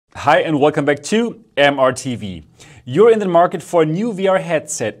Hi and welcome back to MRTV. You're in the market for a new VR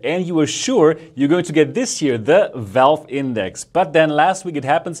headset and you were sure you're going to get this year the Valve Index. But then last week it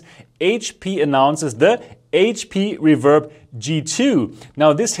happens, HP announces the HP Reverb G2.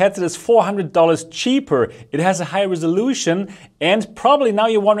 Now this headset is $400 cheaper, it has a high resolution, and probably now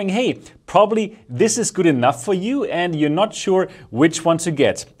you're wondering, hey, probably this is good enough for you and you're not sure which one to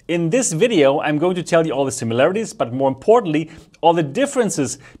get. In this video, I'm going to tell you all the similarities, but more importantly, all the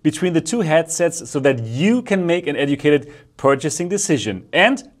differences between the two headsets so that you can make an educated purchasing decision.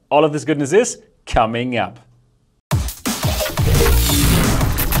 And all of this goodness is coming up.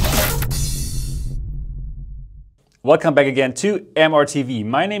 Welcome back again to MRTV.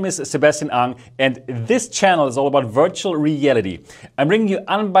 My name is Sebastian Ang and this channel is all about virtual reality. I'm bringing you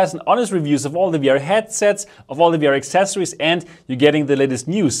unbiased and honest reviews of all the VR headsets, of all the VR accessories, and you're getting the latest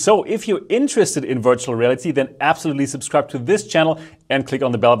news. So if you're interested in virtual reality, then absolutely subscribe to this channel and click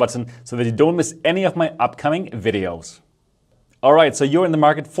on the bell button so that you don't miss any of my upcoming videos. Alright, so you're in the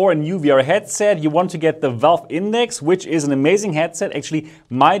market for a new VR headset. You want to get the Valve Index, which is an amazing headset, actually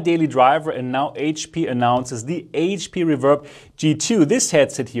my daily driver, and now HP announces the HP Reverb G2, this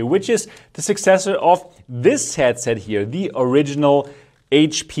headset here, which is the successor of this headset here, the original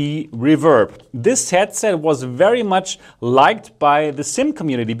HP Reverb. This headset was very much liked by the sim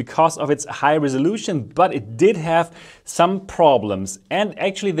community because of its high resolution, but it did have some problems. And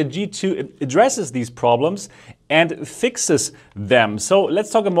actually the G2 addresses these problems and fixes them. So let's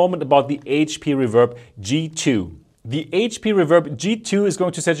talk a moment about the HP Reverb G2. The HP Reverb G2 is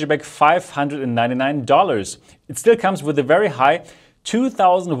going to set you back $599. It still comes with a very high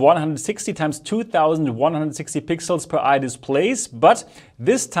 2160 x 2160 pixels per eye displays, but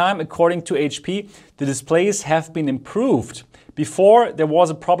this time, according to HP, the displays have been improved. Before, there was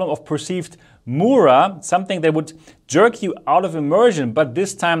a problem of perceived Mura, something that would jerk you out of immersion, but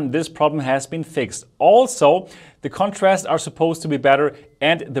this time this problem has been fixed. Also, the contrasts are supposed to be better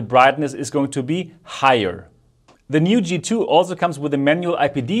and the brightness is going to be higher. The new G2 also comes with a manual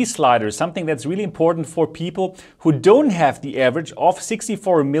IPD slider, something that's really important for people who don't have the average of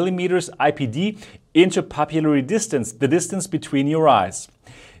 64mm IPD interpupillary distance, the distance between your eyes.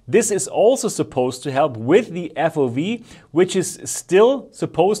 This is also supposed to help with the FOV, which is still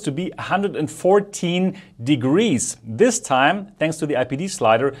supposed to be 114 degrees. This time, thanks to the IPD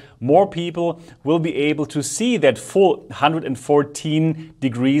slider, more people will be able to see that full 114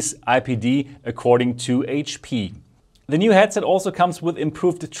 degrees IPD according to HP. The new headset also comes with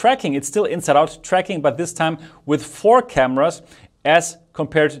improved tracking. It's still inside-out tracking, but this time with 4 cameras as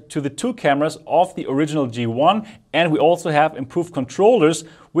compared to the 2 cameras of the original G1. And we also have improved controllers,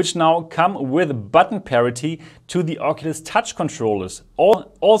 which now come with button parity to the Oculus Touch controllers.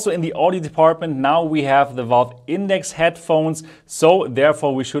 Also in the audio department, now we have the Valve Index headphones, so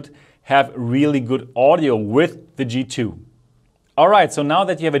therefore we should have really good audio with the G2. Alright, so now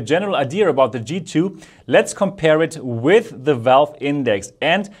that you have a general idea about the G2, let's compare it with the Valve Index.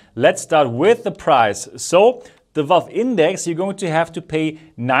 And let's start with the price. So the Valve Index, you're going to have to pay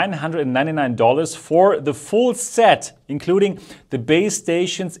 $999 for the full set, including the base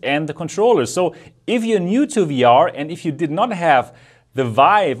stations and the controllers. So if you're new to VR and if you did not have the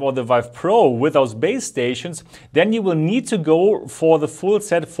Vive or the Vive Pro with those base stations, then you will need to go for the full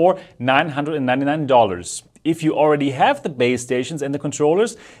set for $999. If you already have the base stations and the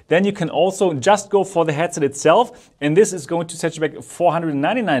controllers, then you can also just go for the headset itself, and this is going to set you back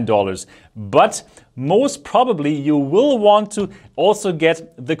 $499. But most probably you will want to also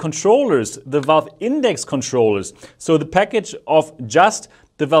get the controllers, the Valve Index controllers. So the package of just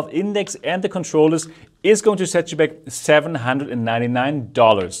the Valve Index and the controllers is going to set you back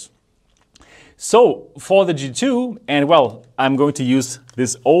 $799. So for the G2, and well, I'm going to use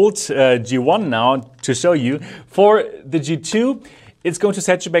this old G1 now to show you. For the G2, it's going to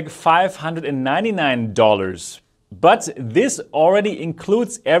set you back $599. But this already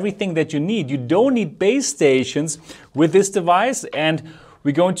includes everything that you need. You don't need base stations with this device, and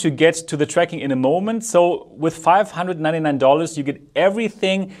we're going to get to the tracking in a moment. So with $599, you get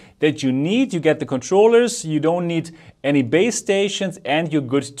everything that you need. You get the controllers, you don't need any base stations, and you're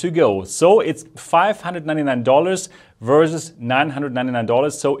good to go. So it's $599 versus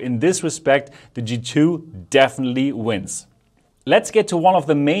 $999. So in this respect, the G2 definitely wins. Let's get to one of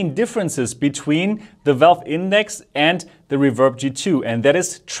the main differences between the Valve Index and the Reverb G2, and that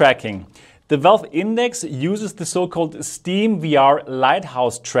is tracking. The Valve Index uses the so-called Steam VR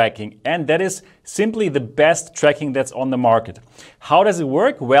Lighthouse tracking, and that is simply the best tracking that's on the market. How does it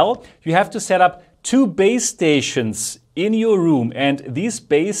work? Well, you have to set up two base stations in your room, and these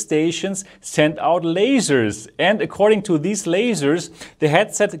base stations send out lasers, and according to these lasers the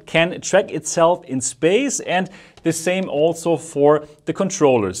headset can track itself in space, and the same also for the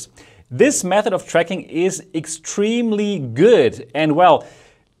controllers. This method of tracking is extremely good, and well,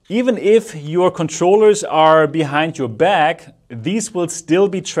 even if your controllers are behind your back, these will still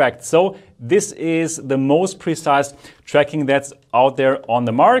be tracked. So this is the most precise tracking that's out there on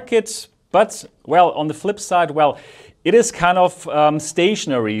the market. But well, on the flip side, well, it is kind of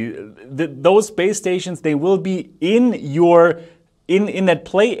stationary. Those base stations, they will be in that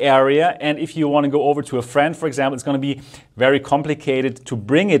play area, and if you want to go over to a friend, for example, it's going to be very complicated to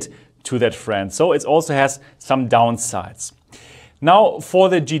bring it to that friend. So it also has some downsides. Now for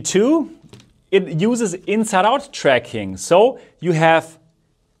the G2, it uses inside-out tracking. So you have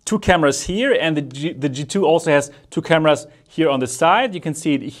two cameras here, and the G2 also has two cameras here on the side. You can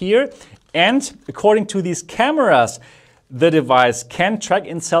see it here. And according to these cameras, the device can track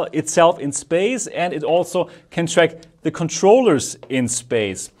itself in space, and it also can track the controllers in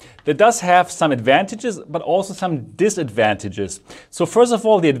space. That does have some advantages, but also some disadvantages. So first of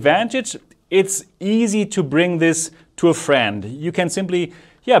all, the advantage, it's easy to bring this to a friend. You can simply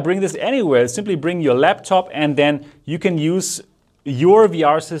bring this anywhere. Simply bring your laptop, and then you can use your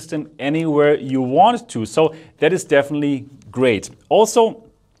VR system anywhere you want to. So that is definitely great. Also,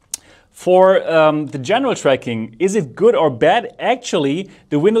 for the general tracking, is it good or bad? Actually,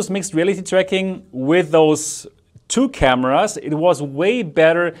 the Windows Mixed Reality tracking with those two cameras, it was way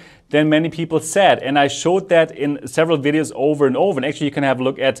better than many people said. And I showed that in several videos over and over. And actually, you can have a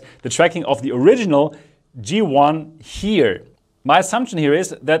look at the tracking of the original G1 here. My assumption here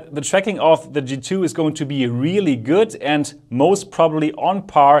is that the tracking of the G2 is going to be really good and most probably on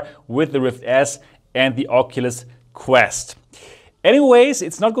par with the Rift S and the Oculus Quest. Anyways,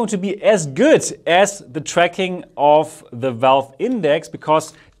 it's not going to be as good as the tracking of the Valve Index,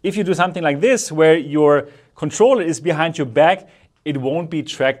 because if you do something like this, where your controller is behind your back, it won't be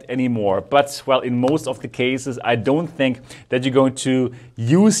tracked anymore. But well, in most of the cases, I don't think that you're going to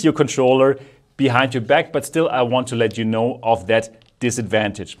use your controller behind your back, but still I want to let you know of that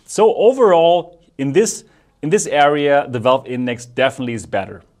disadvantage. So overall, in this area, the Valve Index definitely is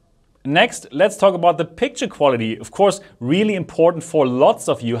better. Next, let's talk about the picture quality. Of course, really important for lots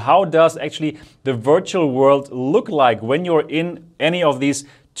of you. How does actually the virtual world look like when you're in any of these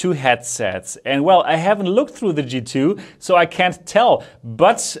two headsets? And well, I haven't looked through the G2, so I can't tell,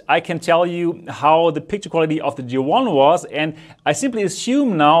 but I can tell you how the picture quality of the G1 was, and I simply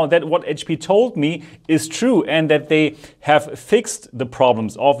assume now that what HP told me is true and that they have fixed the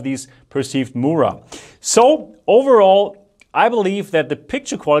problems of these perceived Mura. So overall, I believe that the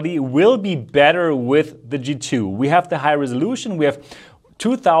picture quality will be better with the G2. We have the high resolution, we have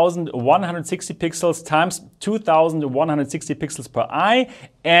 2160 pixels times 2160 pixels per eye,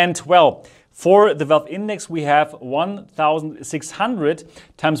 and well, for the Valve Index we have 1600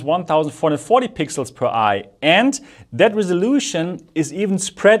 times 1440 pixels per eye, and that resolution is even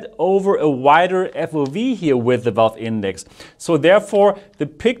spread over a wider FOV here with the Valve Index. So therefore the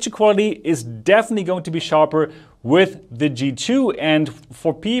picture quality is definitely going to be sharper with the G2, and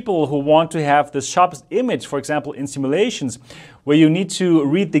for people who want to have the sharpest image, for example in simulations where you need to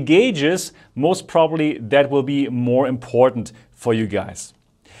read the gauges, most probably that will be more important for you guys.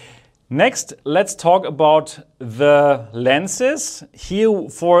 Next, let's talk about the lenses. Here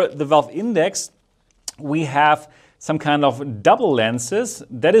for the Valve Index, we have some kind of double lenses.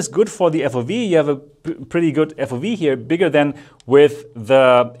 That is good for the FOV. You have a pretty good FOV here, bigger than with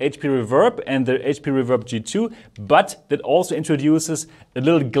the HP Reverb and the HP Reverb G2, but that also introduces a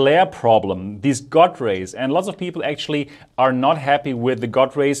little glare problem, these God rays. And lots of people actually are not happy with the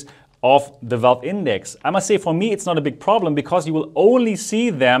God rays of the Valve Index. I must say, for me, it's not a big problem because you will only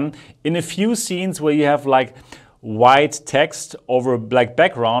see them in a few scenes where you have like white text over a black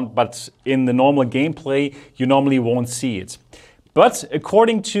background, but in the normal gameplay, you normally won't see it. But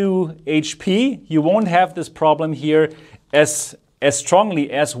according to HP, you won't have this problem here as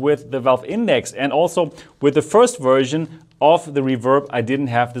strongly as with the Valve Index. And also with the first version of the Reverb, I didn't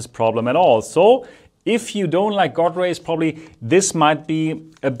have this problem at all. So if you don't like God rays, probably this might be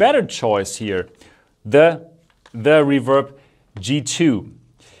a better choice here, the Reverb G2.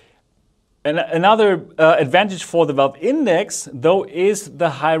 Another advantage for the Valve Index, though, is the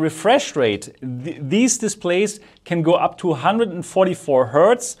high refresh rate. These displays can go up to 144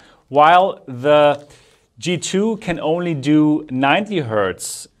 Hertz, while the G2 can only do 90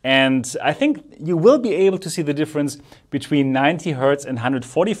 Hertz. And I think you will be able to see the difference between 90 Hertz and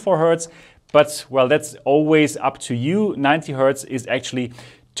 144 Hertz. But, well, that's always up to you. 90 Hertz is actually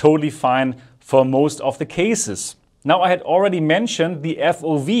totally fine for most of the cases. Now, I had already mentioned the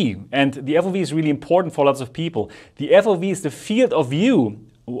FOV, and the FOV is really important for lots of people. The FOV is the field of view.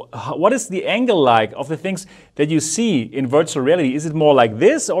 What is the angle like of the things that you see in virtual reality? Is it more like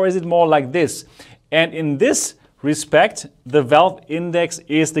this or is it more like this? And in this respect, the Valve Index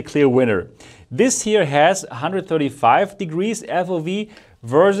is the clear winner. This here has 135 degrees FOV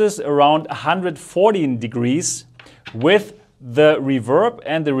versus around 114 degrees with the Reverb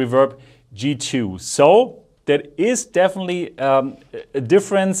and the Reverb G2. So that is definitely a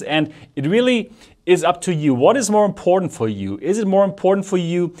difference, and it really is up to you. What is more important for you? Is it more important for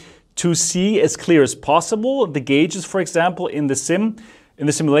you to see as clear as possible the gauges, for example, in the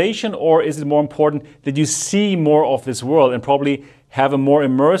simulation, or is it more important that you see more of this world and probably have a more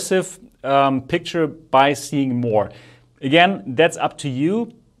immersive picture by seeing more? Again, that's up to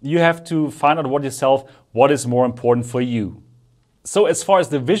you. You have to find out what is more important for you. So as far as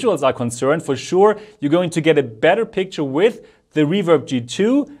the visuals are concerned, for sure, you're going to get a better picture with the Reverb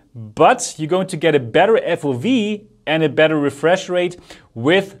G2, but you're going to get a better FOV and a better refresh rate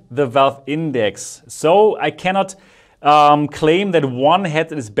with the Valve Index. So I cannot claim that one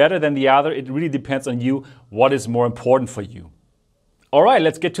headset is better than the other. It really depends on you, what is more important for you. All right,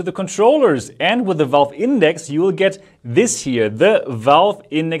 let's get to the controllers. And with the Valve Index, you will get this here, the Valve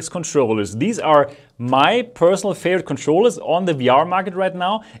Index controllers. These are my personal favorite controllers on the VR market right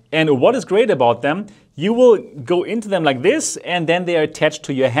now. And what is great about them, you will go into them like this, and then they are attached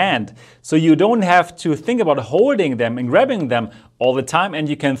to your hand. So you don't have to think about holding them and grabbing them all the time, and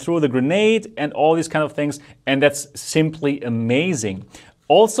you can throw the grenade and all these kind of things, and that's simply amazing.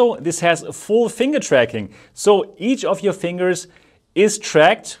 Also, this has full finger tracking. So each of your fingers is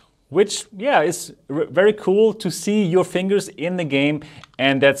tracked, which is very cool to see your fingers in the game,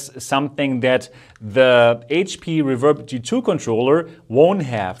 and that's something that the HP Reverb G2 controller won't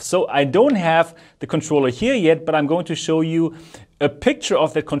have. So I don't have the controller here yet, but I'm going to show you a picture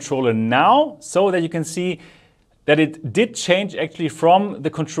of the controller now so that you can see that it did change actually from the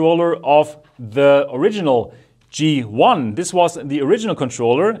controller of the original G1. This was the original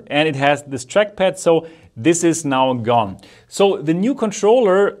controller and it has this trackpad, so this is now gone. So the new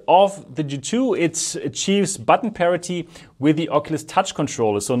controller of the G2, it achieves button parity with the Oculus Touch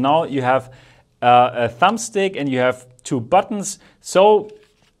controller. So now you have a thumbstick and you have two buttons. So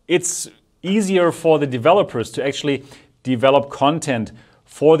it's easier for the developers to actually develop content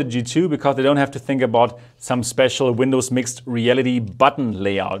for the G2 because they don't have to think about some special Windows Mixed Reality button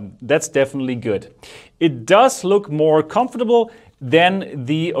layout. That's definitely good. It does look more comfortable than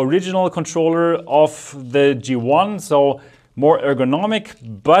the original controller of the G1, so more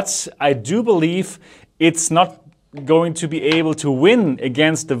ergonomic, but I do believe it's not going to be able to win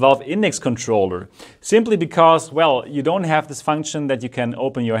against the Valve Index controller, simply because, well, you don't have this function that you can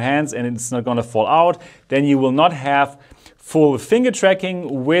open your hands and it's not going to fall out. Then you will not have full finger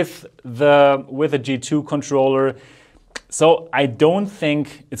tracking with the G2 controller. So I don't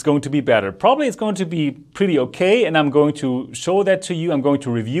think it's going to be better. Probably it's going to be pretty okay, and I'm going to show that to you. I'm going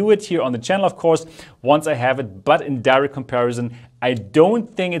to review it here on the channel, of course, once I have it. But in direct comparison, I don't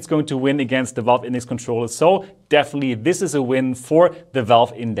think it's going to win against the Valve Index controller. So definitely this is a win for the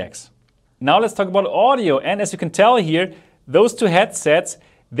Valve Index. Now let's talk about audio. And as you can tell here, those two headsets,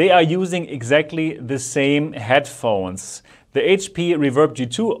 they are using exactly the same headphones. The HP Reverb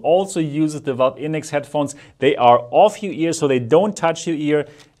G2 also uses the Valve Index headphones. They are off your ear, so they don't touch your ear,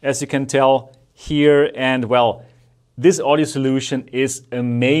 as you can tell here. And well, this audio solution is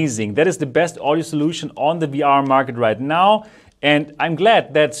amazing. That is the best audio solution on the VR market right now. And I'm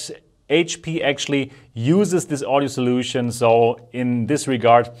glad that HP actually uses this audio solution. So in this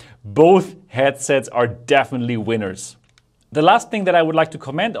regard, both headsets are definitely winners. The last thing that I would like to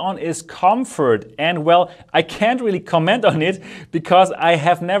comment on is comfort. And well, I can't really comment on it because I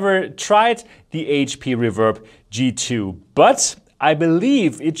have never tried the HP Reverb G2. But I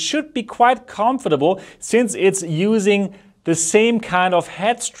believe it should be quite comfortable since it's using the same kind of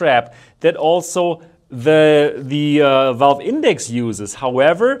head strap that also the Valve Index uses.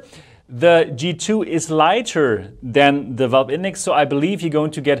 However, the G2 is lighter than the Valve Index, so I believe you're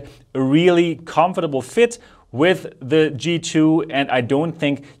going to get a really comfortable fit with the G2, and I don't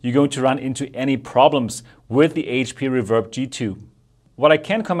think you're going to run into any problems with the HP Reverb G2. What I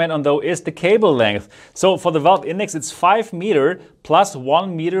can comment on though is the cable length. So for the Valve Index, it's 5 meters plus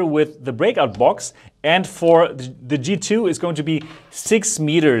 1 meter with the breakout box, and for the G2 is going to be 6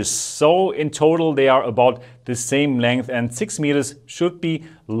 meters. So in total they are about the same length, and 6 meters should be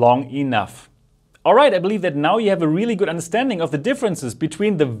long enough. All right, I believe that now you have a really good understanding of the differences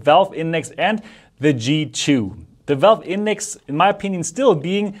between the Valve Index and the G2. The Valve Index, in my opinion, still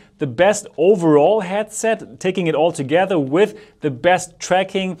being the best overall headset, taking it all together with the best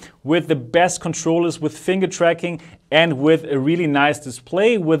tracking, with the best controllers, with finger tracking, and with a really nice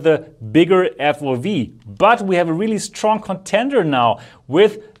display with a bigger FOV. But we have a really strong contender now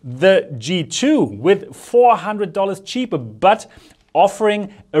with the G2, with $400 cheaper, but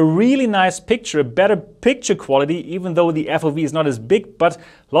offering a really nice picture, a better picture quality, even though the FOV is not as big, but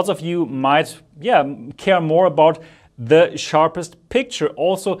lots of you might care more about the sharpest picture.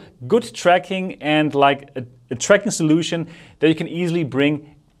 Also good tracking and like a tracking solution that you can easily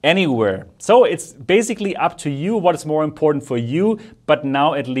bring anywhere. So it's basically up to you what is more important for you, but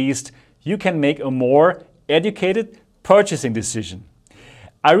now at least you can make a more educated purchasing decision.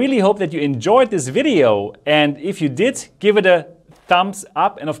 I really hope that you enjoyed this video, and if you did, give it a thumbs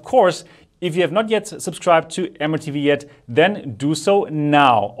up, and of course, if you have not yet subscribed to MRTV yet, then do so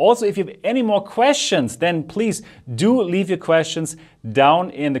now. Also, if you have any more questions, then please do leave your questions down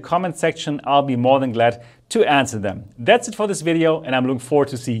in the comment section. I'll be more than glad to answer them. That's it for this video, and I'm looking forward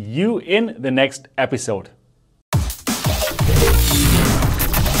to see you in the next episode.